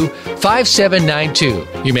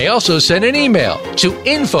 1-866-472-5792. You may also send an email to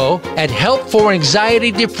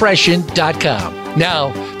info@helpforanxietydepression.com.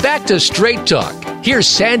 Now, back to Straight Talk. Here's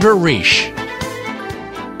Sandra Reish.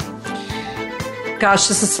 Gosh,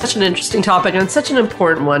 this is such an interesting topic and such an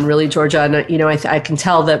important one, really, Georgia. And, I can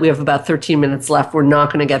tell that we have about 13 minutes left. We're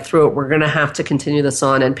not going to get through it. We're going to have to continue this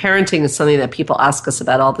on. And parenting is something that people ask us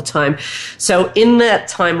about all the time. So in that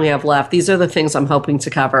time we have left, these are the things I'm hoping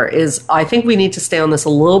to cover. I think we need to stay on this a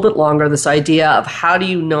little bit longer, this idea of how do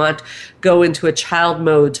you not go into a child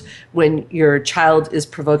mode when your child is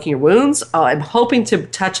provoking your wounds. I'm hoping to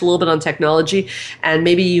touch a little bit on technology, and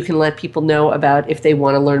maybe you can let people know about if they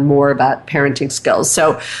want to learn more about parenting skills.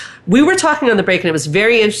 So we were talking on the break, and it was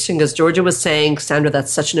very interesting because Georgia was saying, Sandra,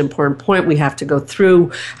 that's such an important point. We have to go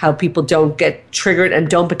through how people don't get triggered and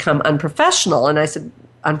don't become unprofessional. And I said,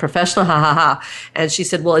 unprofessional? Ha, ha, ha. And she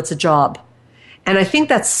said, well, it's a job. And I think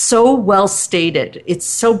that's so well stated. It's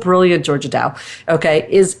so brilliant, Georgia Dow. Okay,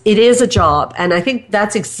 it is a job. And I think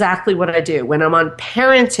that's exactly what I do. When I'm on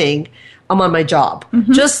parenting, I'm on my job.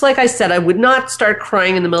 Mm-hmm. Just like I said, I would not start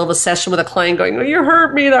crying in the middle of a session with a client going, oh, you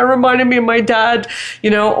hurt me. That reminded me of my dad,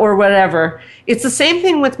 or whatever. It's the same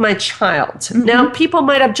thing with my child. Mm-hmm. Now, people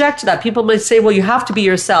might object to that. People might say, well, you have to be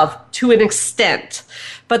yourself to an extent.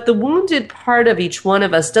 But the wounded part of each one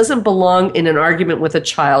of us doesn't belong in an argument with a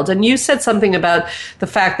child. And you said something about the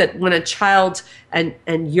fact that when a child and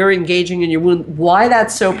you're engaging in your wound, why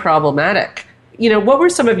that's so problematic. What were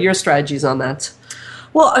some of your strategies on that?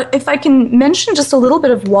 Well, if I can mention just a little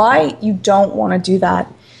bit of why you don't want to do that,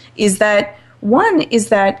 is that one is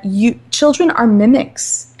that children are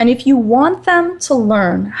mimics. And if you want them to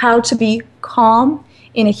learn how to be calm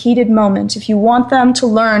in a heated moment, if you want them to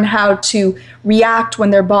learn how to react when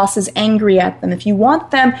their boss is angry at them, you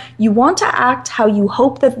want to act how you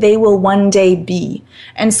hope that they will one day be.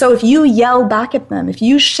 And so if you yell back at them, if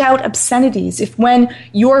you shout obscenities, if when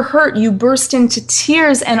you're hurt you burst into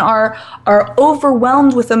tears and are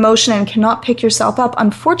overwhelmed with emotion and cannot pick yourself up,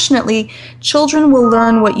 unfortunately, children will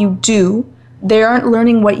learn what you do. They aren't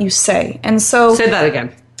learning what you say. And so say that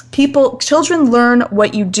again. Children learn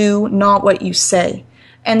what you do, not what you say.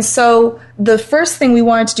 And so the first thing we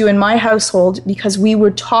wanted to do in my household, because we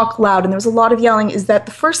would talk loud and there was a lot of yelling, is that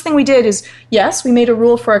the first thing we did is, yes, we made a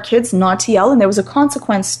rule for our kids not to yell, and there was a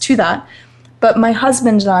consequence to that. But my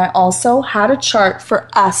husband and I also had a chart for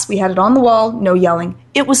us. We had it on the wall, no yelling.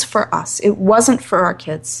 It was for us. It wasn't for our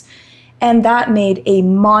kids. And that made a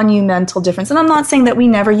monumental difference. And I'm not saying that we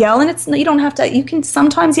never yell, and you don't have to, you can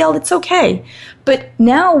sometimes yell, it's okay. But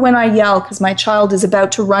now when I yell because my child is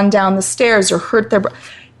about to run down the stairs or hurt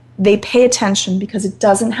they pay attention because it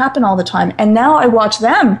doesn't happen all the time. And now I watch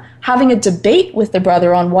them having a debate with their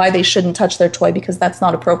brother on why they shouldn't touch their toy because that's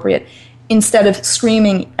not appropriate, instead of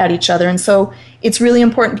screaming at each other. And so it's really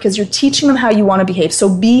important because you're teaching them how you want to behave. So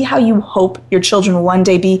be how you hope your children will one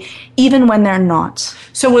day be, even when they're not.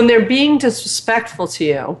 So when they're being disrespectful to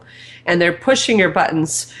you and they're pushing your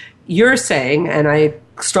buttons, you're saying, and I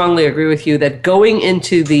strongly agree with you, that going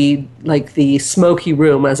into the smoky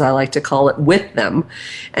room, as I like to call it, with them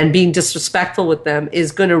and being disrespectful with them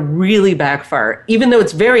is going to really backfire, even though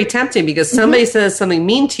it's very tempting because somebody says something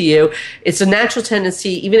mean to you. It's a natural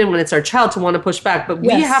tendency, even when it's our child, to want to push back. But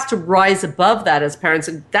we have to rise above that as parents.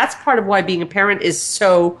 And that's part of why being a parent is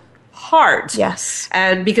so hard. Yes.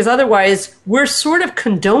 And because otherwise we're sort of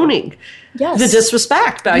condoning the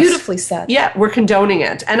disrespect. Beautifully said. Yeah, we're condoning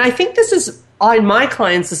it. And I think this is in my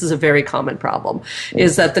clients, this is a very common problem,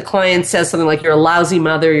 is that the client says something like, you're a lousy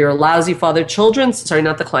mother, you're a lousy father.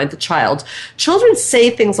 Not the client, the child. Children say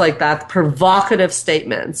things like that, provocative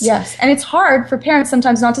statements. Yes, and it's hard for parents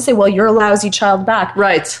sometimes not to say, well, you're a lousy child back.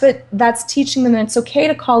 Right. But that's teaching them that it's okay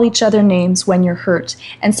to call each other names when you're hurt.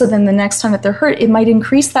 And so then the next time that they're hurt, it might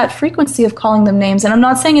increase that frequency of calling them names. And I'm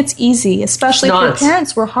not saying it's easy, especially if your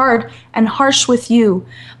parents were hard and harsh with you.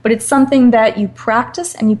 But it's something that you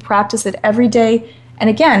practice, and you practice it every day. And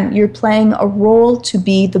again, you're playing a role to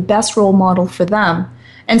be the best role model for them.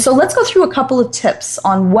 And so let's go through a couple of tips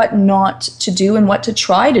on what not to do and what to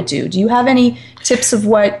try to do. Do you have any tips of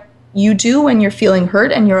what you do when you're feeling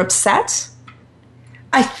hurt and you're upset?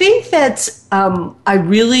 I think that I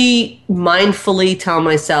really mindfully tell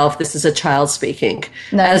myself this is a child speaking,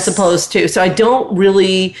 as opposed to, so I don't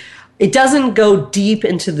really, it doesn't go deep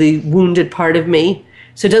into the wounded part of me.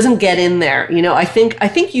 So it doesn't get in there. You know, I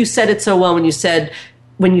think you said it so well when you said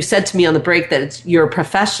to me on the break that you're a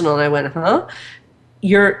professional, and I went, huh?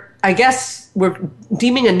 I guess we're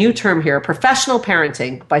deeming a new term here, professional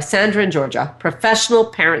parenting by Sandra in Georgia.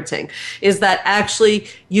 Professional parenting is that actually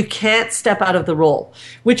you can't step out of the role,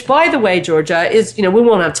 which, by the way, Georgia, is, we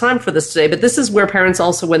won't have time for this today, but this is where parents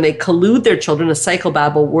also, when they collude their children, a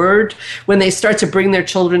psychobabble word, when they start to bring their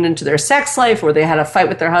children into their sex life or they had a fight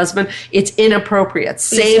with their husband, it's inappropriate.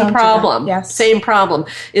 Same problem. Yes. Same problem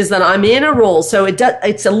is that I'm in a role. So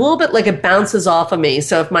it's a little bit like it bounces off of me.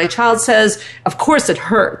 So if my child says, of course it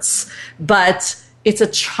hurts, but it's a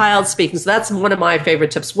child speaking. So that's one of my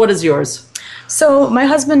favorite tips. What is yours? So my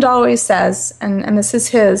husband always says, and this is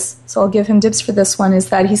his, so I'll give him dibs for this one, is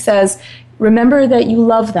that he says, remember that you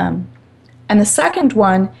love them. And the second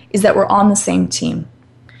one is that we're on the same team.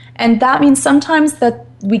 And that means sometimes that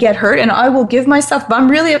we get hurt, and I will give myself, if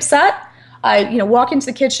I'm really upset, I walk into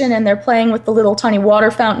the kitchen and they're playing with the little tiny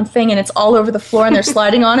water fountain thing and it's all over the floor and they're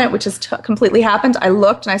sliding on it, which has completely happened. I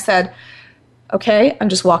looked and I said, okay, I'm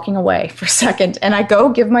just walking away for a second. And I go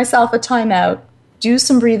give myself a timeout, do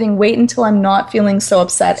some breathing, wait until I'm not feeling so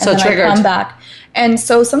upset, and then triggered. I come back. And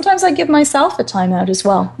so sometimes I give myself a timeout as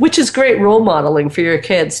well. Which is great role modeling for your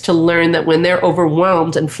kids to learn that when they're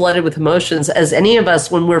overwhelmed and flooded with emotions, as any of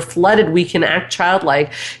us, when we're flooded, we can act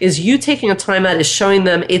childlike, is you taking a timeout is showing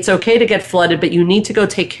them it's okay to get flooded, but you need to go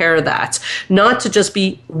take care of that, not to just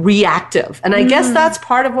be reactive. And I guess that's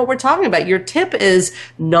part of what we're talking about. Your tip is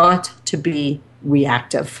not to be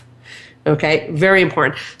reactive. Okay, very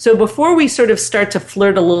important. So before we sort of start to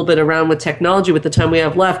flirt a little bit around with technology with the time we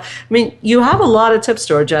have left, I mean, you have a lot of tips,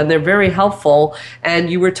 Georgia, and they're very helpful.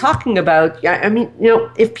 And you were talking about,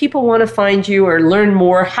 if people want to find you or learn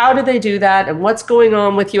more, how do they do that? And what's going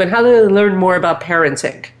on with you? And how do they learn more about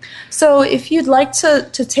parenting? So if you'd like to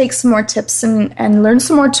take some more tips and learn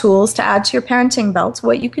some more tools to add to your parenting belt,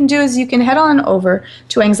 what you can do is you can head on over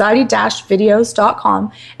to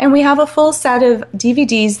anxiety-videos.com, and we have a full set of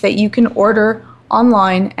DVDs that you can order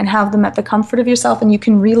online and have them at the comfort of yourself, and you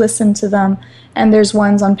can re-listen to them. And there's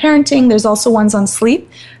ones on parenting. There's also ones on sleep.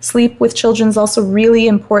 Sleep with children is also really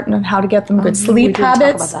important on how to get them good sleep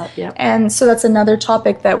habits. Talk about that, yeah. And so that's another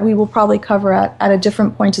topic that we will probably cover at a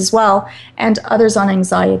different point as well, and others on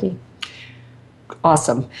anxiety.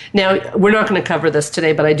 Awesome. Now, we're not going to cover this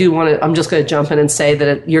today, but I'm just going to jump in and say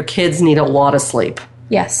that your kids need a lot of sleep.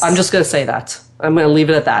 Yes. I'm just going to say that. I'm going to leave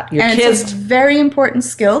it at that. It's a very important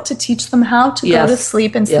skill to teach them how to go to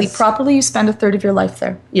sleep and sleep properly. You spend a third of your life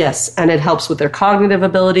there. Yes, and it helps with their cognitive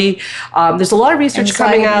ability. There's a lot of research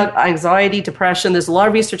coming out, anxiety, depression. There's a lot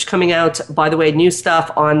of research coming out, by the way, new stuff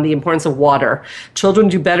on the importance of water. Children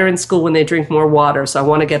do better in school when they drink more water, so I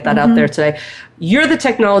want to get that out there today. You're the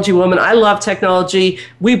technology woman. I love technology.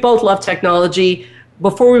 We both love technology.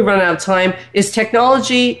 Before we run out of time, is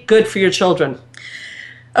technology good for your children?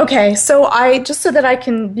 Okay, so just so that I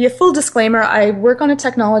can be a full disclaimer, I work on a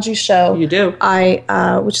technology show. You do.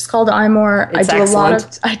 Which is called iMore. It's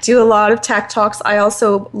excellent. I do a lot of tech talks. I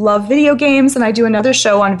also love video games, and I do another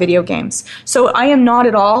show on video games. So I am not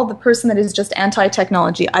at all the person that is just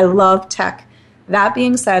anti-technology. I love tech. That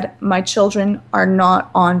being said, my children are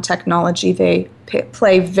not on technology. They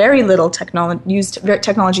play very little technology, use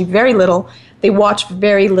technology very little. They watch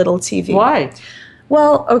very little TV. Why?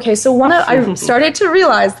 Well, okay, so I started to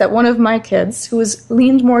realize that one of my kids, who was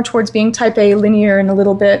leaned more towards being type A, linear, and a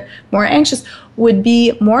little bit more anxious, would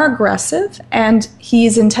be more aggressive, and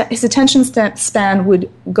his attention span would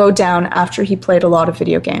go down after he played a lot of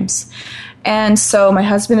video games. And so my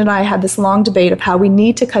husband and I had this long debate of how we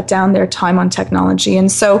need to cut down their time on technology. And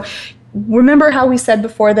so remember how we said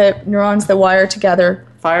before that neurons that wire together,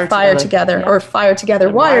 fire together, or fire together,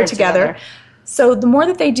 wire together. So the more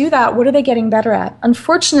that they do that, what are they getting better at?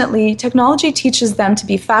 Unfortunately, technology teaches them to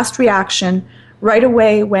be fast reaction. Right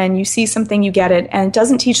away when you see something, you get it, and it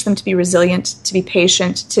doesn't teach them to be resilient, to be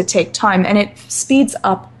patient, to take time, and it speeds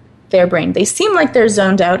up their brain. They seem like they're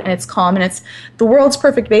zoned out and it's calm and it's the world's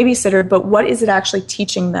perfect babysitter, but what is it actually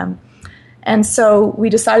teaching them? And so we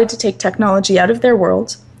decided to take technology out of their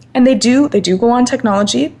world. And they do go on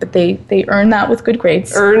technology, but they earn that with good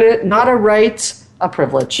grades. Earn it, not a right, a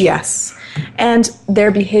privilege. Yes. And their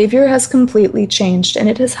behavior has completely changed, and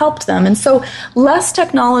it has helped them. And so less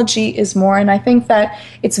technology is more, and I think that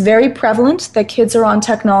it's very prevalent that kids are on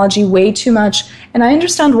technology way too much. And I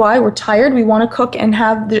understand why. We're tired. We want to cook and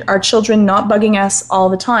have our children not bugging us all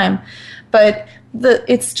the time. But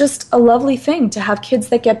it's just a lovely thing to have kids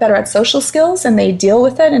that get better at social skills and they deal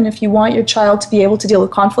with it. And if you want your child to be able to deal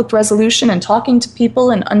with conflict resolution and talking to people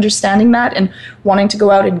and understanding that and wanting to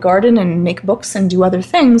go out and garden and make books and do other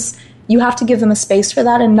things, you have to give them a space for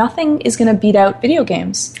that. And nothing is going to beat out video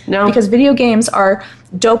games. No. Because video games are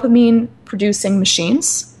dopamine-producing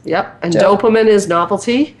machines. Yep, and dopamine is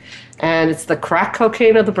novelty. And it's the crack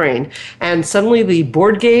cocaine of the brain. And suddenly the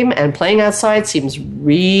board game and playing outside seems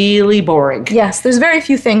really boring. Yes, there's very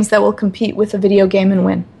few things that will compete with a video game and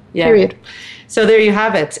win. Yeah. Period. So there you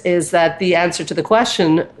have it, is that the answer to the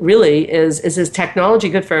question really is technology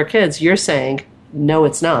good for our kids? You're saying, no,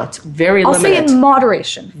 it's not. Very limited. I'll say in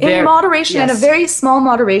moderation. In moderation, yes. In a very small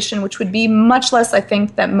moderation, which would be much less, I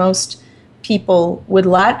think, that most people would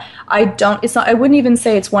let. I wouldn't even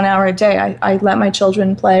say it's 1 hour a day. I let my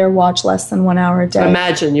children play or watch less than 1 hour a day.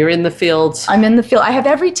 Imagine you're in the field. I'm in the field. I have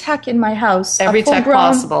every tech in my house. Every tech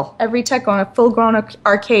possible. Every tech on a full-grown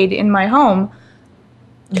arcade in my home.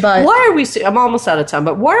 But why are we I'm almost out of time,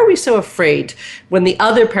 but why are we so afraid when the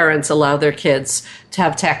other parents allow their kids to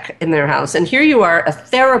have tech in their house? And here you are, a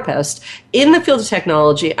therapist in the field of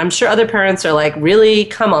technology. I'm sure other parents are like, really?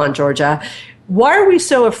 Come on, Georgia. Why are we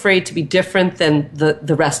so afraid to be different than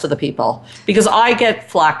the rest of the people? Because I get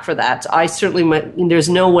flack for that. I certainly, there's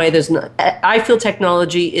no way, I feel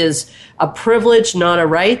technology is a privilege, not a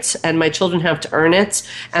right, and my children have to earn it.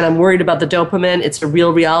 And I'm worried about the dopamine. It's a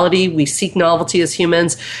real reality. We seek novelty as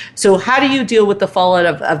humans. So how do you deal with the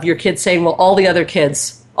fallout of your kids saying, well, all the other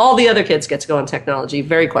kids get to go on technology?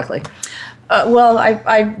 Very quickly. Well,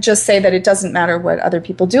 I just say that it doesn't matter what other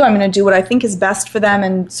people do. I'm going to do what I think is best for them,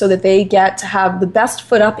 and so that they get to have the best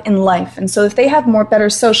foot up in life. And so if they have better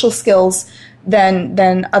social skills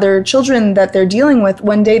than other children that they're dealing with,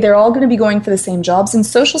 one day they're all going to be going for the same jobs. And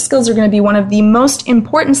social skills are going to be one of the most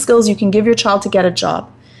important skills you can give your child to get a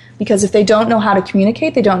job. Because if they don't know how to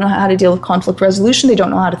communicate, they don't know how to deal with conflict resolution, they don't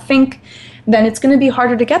know how to think, then it's going to be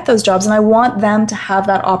harder to get those jobs. And I want them to have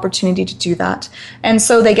that opportunity to do that. And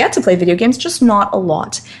so they get to play video games, just not a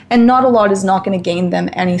lot. And not a lot is not going to gain them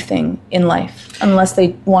anything in life unless they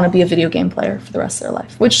want to be a video game player for the rest of their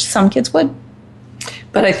life, which some kids would.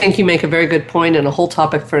 But I think you make a very good point, and a whole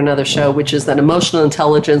topic for another show, which is that emotional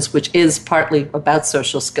intelligence, which is partly about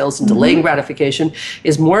social skills and delaying gratification,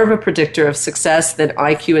 is more of a predictor of success than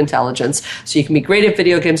IQ intelligence. So you can be great at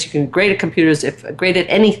video games, you can be great at computers, great at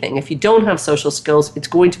anything. If you don't have social skills, it's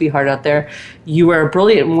going to be hard out there. You are a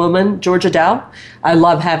brilliant woman, Georgia Dow. I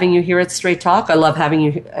love having you here at Straight Talk. I love having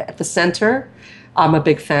you at the center. I'm a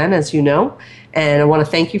big fan, as you know. And I want to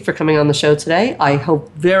thank you for coming on the show today. I hope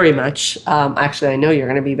very much, actually I know you're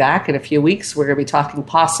going to be back in a few weeks. We're going to be talking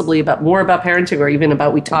possibly more about parenting, or even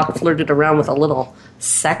about, flirted around with a little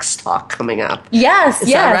sex talk coming up. Yes,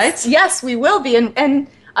 Is that right? Yes, we will be. And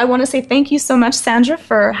I want to say thank you so much, Sandra,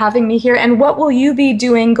 for having me here. And what will you be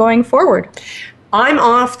doing going forward? I'm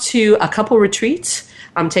off to a couple retreats.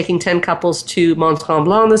 I'm taking 10 couples to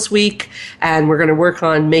Montreal this week, and we're going to work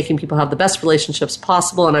on making people have the best relationships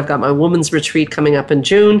possible. And I've got my women's retreat coming up in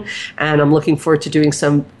June, and I'm looking forward to doing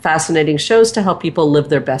some fascinating shows to help people live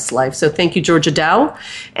their best life. So thank you, Georgia Dow.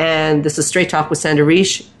 And this is Straight Talk with Sandra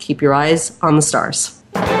Reish. Keep your eyes on the stars.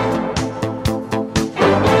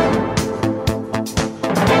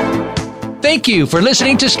 Thank you for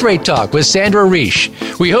listening to Straight Talk with Sandra Reish.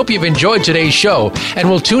 We hope you've enjoyed today's show, and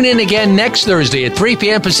we'll tune in again next Thursday at 3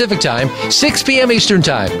 p.m. Pacific Time, 6 p.m. Eastern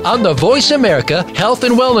Time on the Voice America Health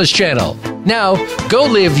and Wellness Channel. Now, go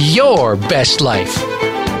live your best life.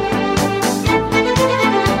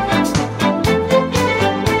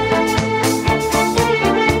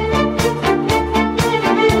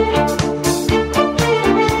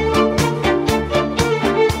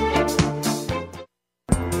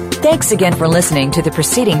 Thanks again for listening to the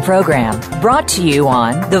preceding program, brought to you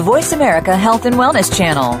on the Voice America Health and Wellness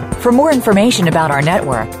Channel. For more information about our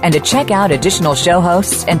network and to check out additional show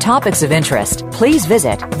hosts and topics of interest, please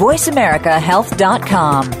visit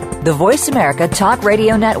voiceamericahealth.com. The Voice America Talk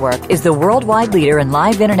Radio Network is the worldwide leader in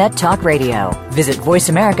live Internet talk radio. Visit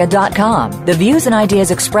voiceamerica.com. The views and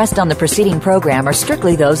ideas expressed on the preceding program are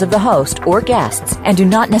strictly those of the host or guests and do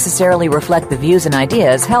not necessarily reflect the views and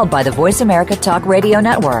ideas held by the Voice America Talk Radio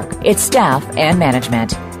Network, its staff, and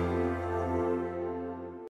management.